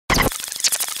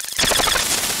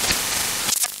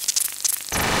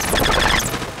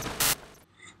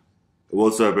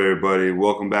What's up, everybody?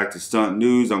 Welcome back to Stunt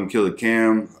News. I'm Killer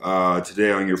Cam.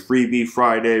 Today on your Freebie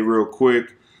Friday, real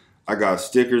quick, I got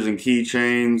stickers and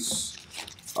keychains,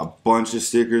 a bunch of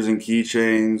stickers and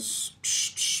keychains.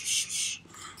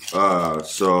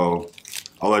 So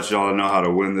I'll let y'all know how to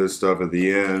win this stuff at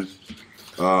the end.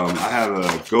 I have a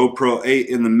GoPro 8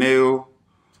 in the mail,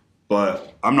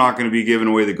 but I'm not going to be giving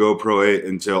away the GoPro 8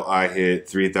 until I hit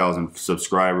 3,000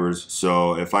 subscribers.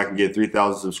 So if I can get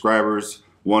 3,000 subscribers,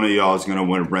 one of y'all is going to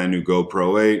win a brand new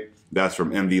GoPro 8. That's from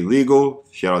MV Legal.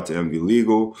 Shout out to MV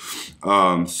Legal.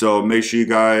 So make sure you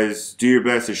guys do your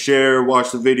best to share,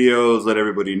 watch the videos, let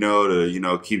everybody know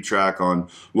to, keep track on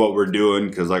what we're doing.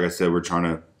 Because like I said, we're trying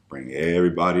to bring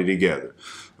everybody together.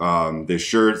 This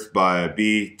shirt's by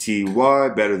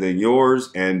BTY, Better Than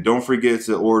Yours. And don't forget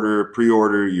to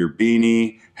pre-order your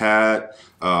beanie, hat.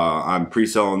 I'm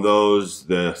pre-selling those.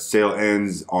 The sale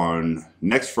ends on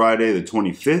next Friday, the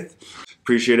 25th.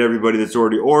 Appreciate everybody that's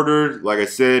already ordered. Like I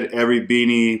said, every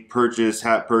beanie purchase,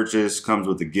 hat purchase comes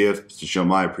with a gift to show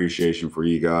my appreciation for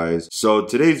you guys. So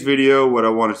today's video, what I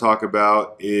want to talk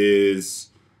about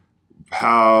is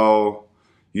how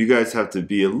you guys have to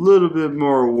be a little bit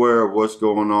more aware of what's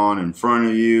going on in front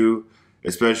of you,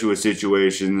 especially with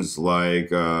situations like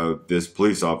this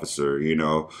police officer.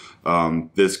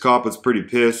 This cop was pretty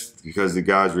pissed because the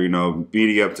guys were,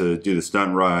 beating up to do the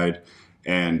stunt ride.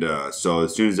 And so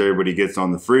as soon as everybody gets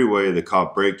on the freeway, the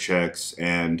cop brake checks,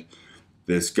 and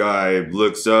this guy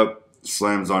looks up,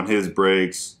 slams on his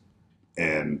brakes,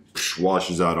 and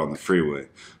washes out on the freeway.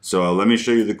 So let me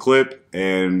show you the clip,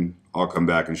 and I'll come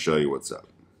back and show you what's up.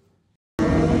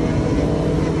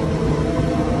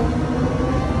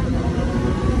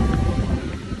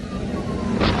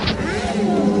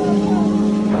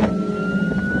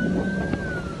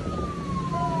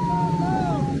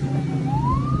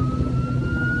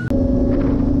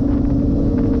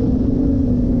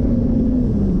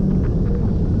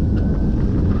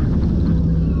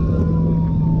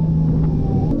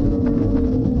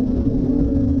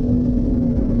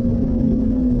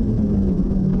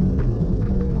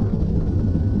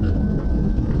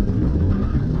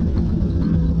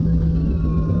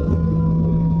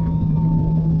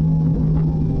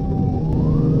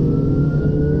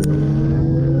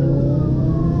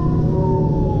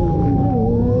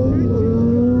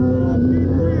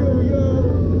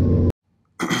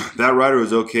 That rider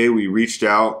was okay. We reached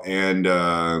out and,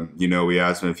 we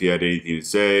asked him if he had anything to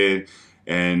say.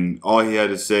 And all he had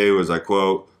to say was, I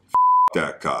quote, "F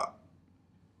that cop."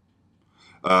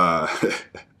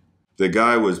 The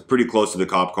guy was pretty close to the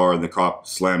cop car, and the cop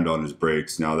slammed on his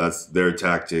brakes. Now, that's their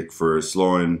tactic for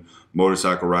slowing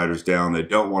motorcycle riders down. They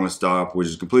don't want to stop, which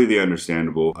is completely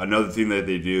understandable. Another thing that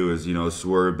they do is,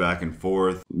 swerve back and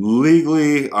forth.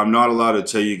 Legally, I'm not allowed to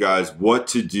tell you guys what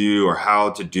to do or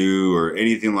how to do or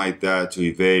anything like that to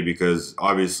evade, because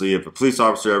obviously if a police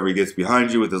officer ever gets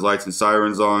behind you with his lights and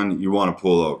sirens on, you want to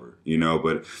pull over,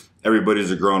 but everybody's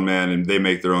a grown man and they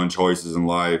make their own choices in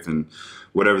life and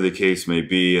whatever the case may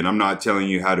be. And I'm not telling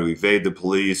you how to evade the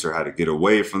police or how to get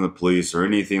away from the police or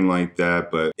anything like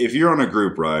that. But if you're on a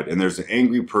group ride and there's an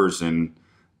angry person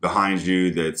behind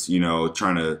you that's,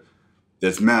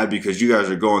 that's mad because you guys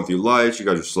are going through lights, you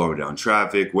guys are slowing down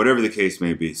traffic, whatever the case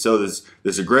may be. So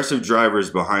this aggressive driver is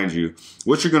behind you.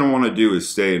 What you're going to want to do is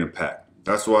stay in a pack.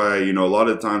 That's why, a lot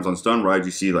of times on stunt rides,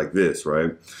 you see like this,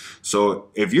 right? So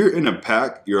if you're in a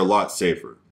pack, you're a lot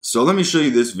safer. So let me show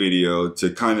you this video to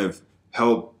kind of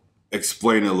help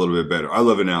explain it a little bit better. I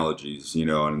love analogies,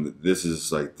 and this is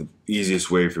like the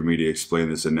easiest way for me to explain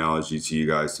this analogy to you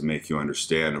guys to make you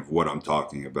understand of what I'm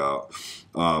talking about.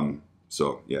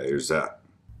 So yeah, here's that.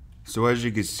 So as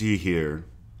you can see here,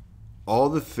 all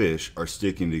the fish are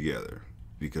sticking together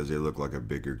because they look like a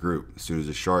bigger group. As soon as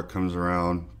a shark comes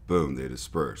around, boom, they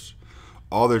disperse.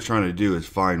 All they're trying to do is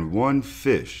find one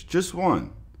fish, just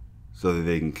one, so that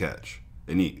they can catch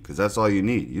and eat, because that's all you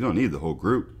need. You don't need the whole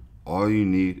group. All you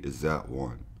need is that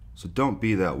one. So don't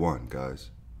be that one,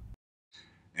 guys.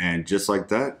 And just like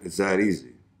that, it's that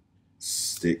easy.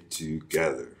 Stick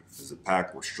together. As a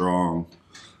pack, we're strong.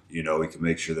 We can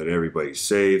make sure that everybody's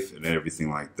safe and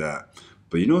everything like that.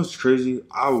 But what's crazy?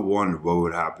 I wondered what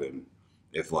would happen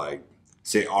if, like,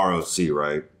 say ROC,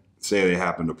 right? Say they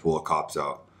happen to pull the cops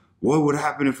out. What would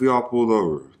happen if we all pulled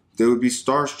over? They would be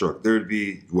starstruck. There would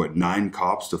be, what, 9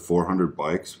 cops to 400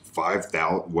 bikes,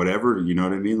 5,000, whatever, you know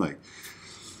what I mean? Like,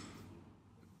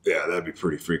 yeah, that'd be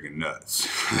pretty freaking nuts.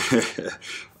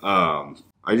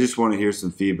 I just want to hear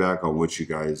some feedback on what you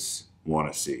guys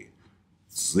want to see.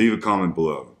 Just leave a comment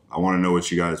below. I want to know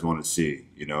what you guys want to see,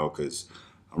 because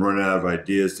I'm running out of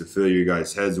ideas to fill you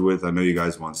guys' heads with. I know you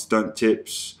guys want stunt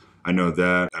tips. I know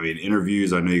that. I mean,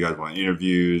 interviews, I know you guys want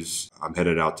interviews. I'm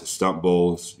headed out to Stunt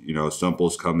Bowls. You know, Stunt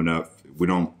Bowls coming up. We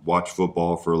don't watch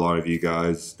football for a lot of you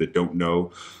guys that don't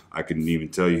know. I couldn't even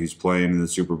tell you who's playing in the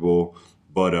Super Bowl.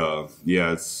 But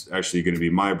yeah, it's actually going to be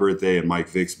my birthday and Mike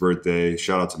Vick's birthday.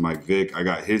 Shout out to Mike Vick. I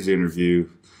got his interview.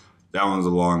 That one's a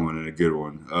long one and a good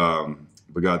one.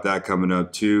 We got that coming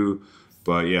up too.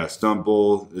 But yeah, Stunt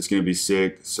Bowl, it's going to be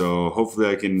sick. So hopefully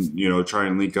I can, you know, try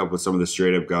and link up with some of the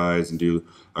straight up guys and do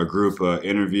a group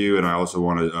interview. And I also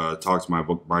want to talk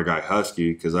to my guy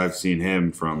Husky, because I've seen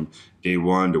him from day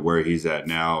one to where he's at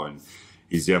now. And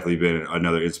he's definitely been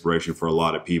another inspiration for a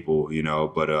lot of people, you know.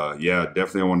 But yeah,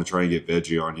 definitely I want to try and get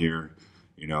Veggie on here,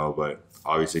 you know. But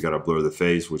obviously got to blur the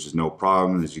face, which is no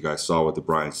problem, as you guys saw with the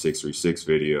Brian 636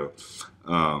 video.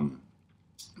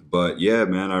 But yeah,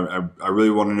 man, I really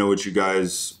want to know what you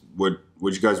guys want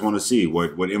to see.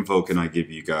 What info can I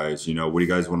give you guys? You know, what do you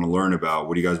guys want to learn about?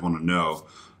 What do you guys want to know?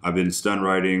 I've been stunt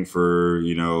riding for,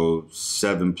 you know,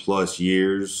 7+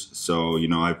 years. So, you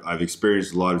know, I've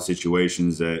experienced a lot of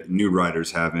situations that new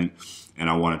riders haven't. And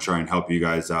I want to try and help you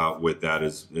guys out with that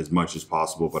as much as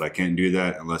possible. But I can't do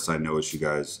that unless I know what you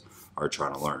guys are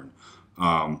trying to learn.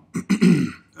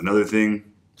 Another thing,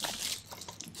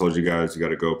 I told you guys, you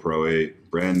got a GoPro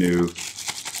 8, brand new,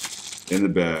 in the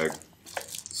bag,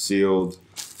 sealed,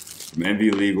 from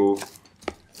NV Legal.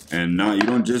 And now you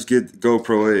don't just get the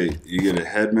GoPro 8, you get a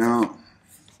head mount,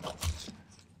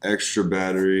 extra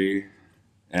battery,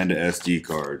 and an SD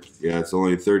card. Yeah, it's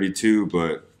only 32,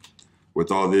 but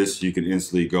with all this, you can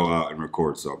instantly go out and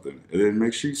record something. And then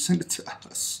make sure you send it to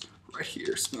us. Right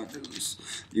here, Stunt News.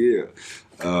 Yeah.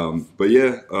 But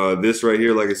yeah, this right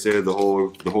here, like I said, the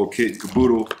whole kit and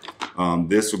caboodle.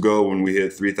 This will go when we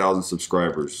hit 3,000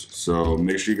 subscribers. So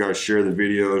make sure you guys share the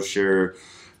video, share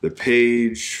the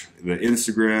page, the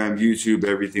Instagram, YouTube,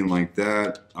 everything like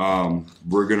that.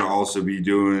 We're gonna also be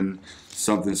doing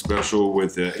something special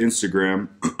with Instagram.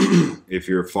 If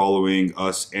you're following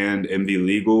us and MV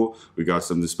Legal, we got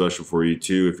something special for you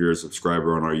too. If you're a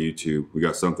subscriber on our YouTube, we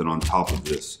got something on top of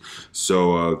this.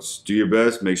 So do your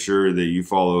best. Make sure that you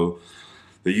follow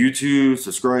the YouTube,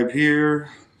 subscribe here,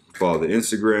 follow the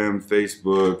Instagram,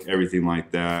 Facebook, everything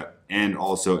like that, and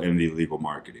also MV Legal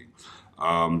Marketing.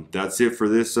 That's it for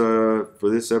this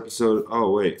episode.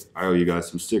 Oh wait, I owe you guys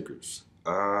some stickers.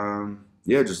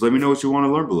 Yeah, just let me know what you want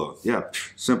to learn below. Yeah,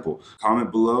 simple.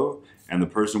 Comment below, and the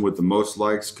person with the most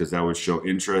likes, because that would show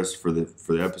interest for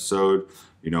the episode,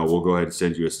 you know, we'll go ahead and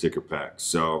send you a sticker pack.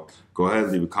 So go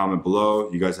ahead, leave a comment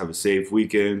below. You guys have a safe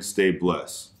weekend. Stay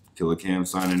blessed. Killer Cam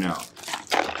signing out.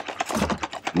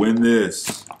 Win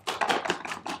this.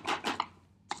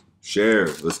 Share.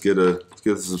 Let's get the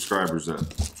subscribers up.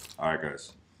 All right,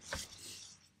 guys.